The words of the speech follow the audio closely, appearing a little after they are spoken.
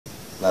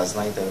Last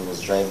night I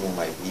was driving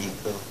my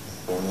vehicle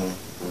going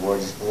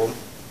towards home,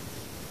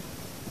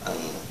 and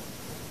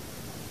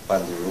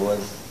on the road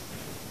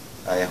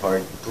I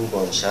heard two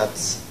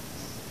gunshots,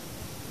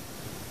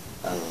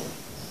 and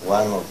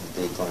one of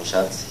the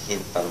gunshots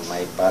hit on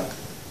my back.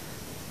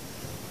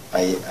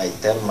 I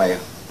tell my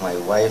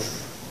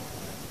wife,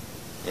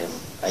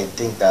 I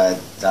think that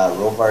the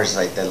robbers,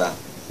 I tell her,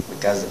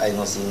 because I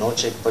don't see no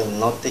checkpoint,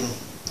 nothing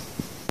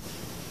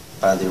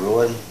on the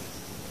road.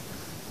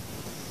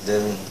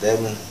 Then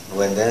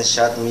when they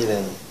shot me,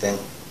 then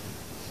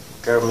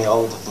carry me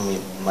out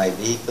of my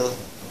vehicle,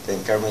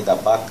 then carry me the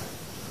back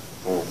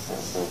for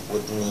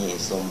put me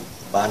some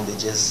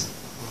bandages.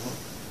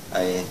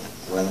 I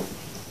when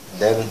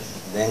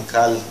then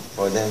call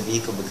for them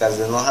vehicle because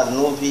they don't have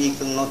no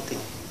vehicle, nothing,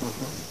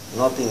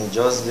 nothing,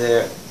 just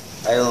there.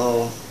 I don't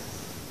know.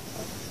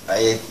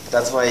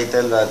 That's why I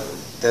tell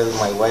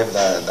my wife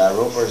that the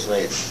robbers,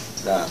 right?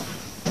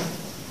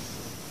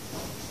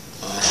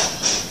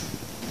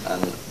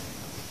 And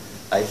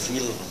I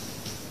feel,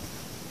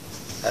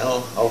 I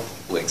don't know how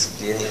to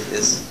explain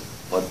this,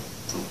 but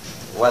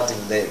what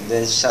if they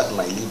then shot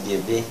my little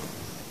baby,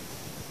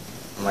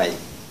 my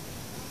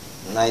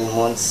 9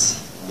 months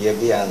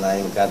baby, and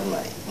I got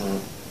my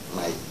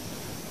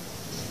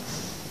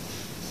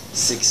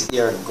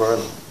 6-year girl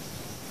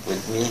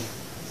with me.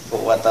 For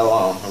what I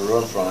want to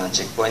run from a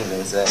checkpoint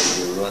and say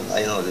they run.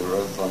 I know they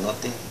run for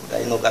nothing.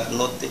 I know got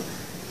nothing.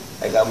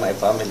 I got my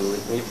family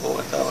with me for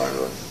what I want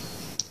to run.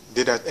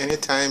 Did at any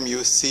time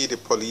you see the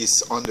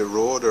police on the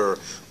road, or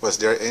was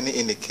there any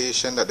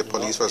indication that the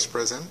police was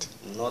present?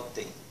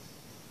 Nothing.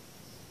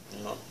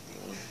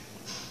 Nothing.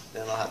 They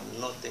don't have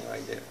nothing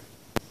right there.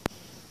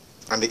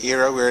 And the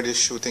area where the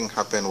shooting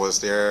happened, was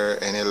there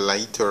any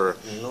light or?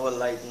 No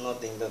light,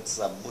 nothing. That's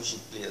a bushy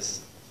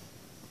place.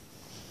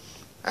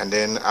 And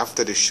then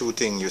after the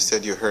shooting, you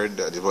said you heard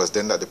that it was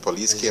then that the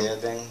police came? Yeah,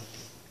 then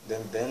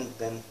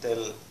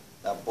tell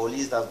the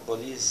police,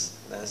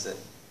 then say.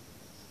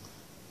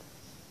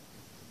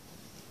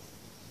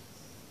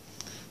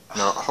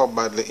 Now, how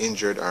badly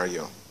injured are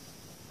you?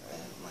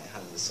 My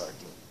hand is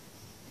hurting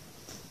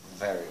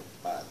very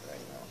bad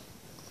right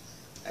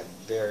now. I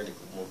barely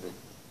could move it.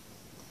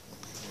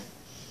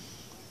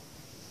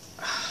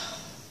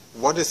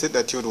 What is it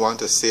that you'd want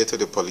to say to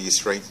the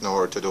police right now,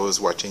 or to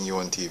those watching you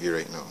on TV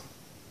right now?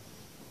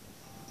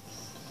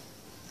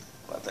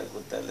 What I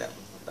could tell them,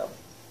 that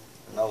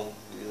now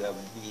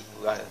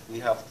we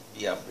have to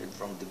be afraid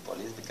from the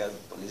police, because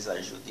the police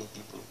are shooting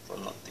people for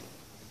nothing.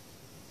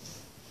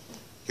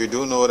 You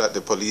do know that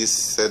the police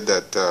said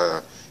that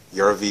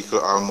your vehicle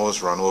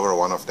almost ran over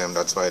one of them.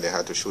 That's why they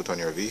had to shoot on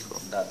your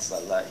vehicle. That's a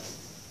lie.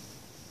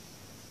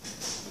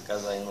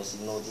 Because I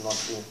know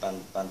nothing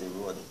on the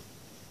road.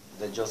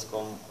 They just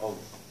come out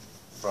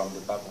from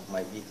the back of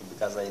my vehicle,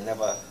 because I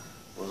never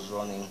was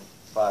running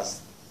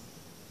fast.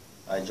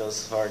 I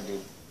just heard the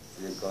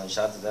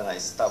gunshots, then I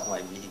stopped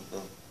my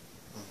vehicle.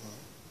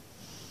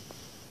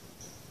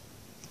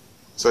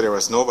 So there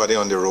was nobody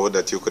on the road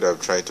that you could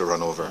have tried to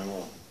run over?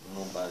 No,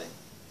 nobody.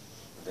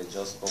 They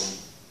just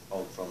come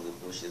out from the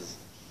bushes.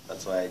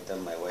 That's why I tell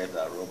my wife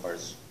that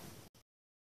robbers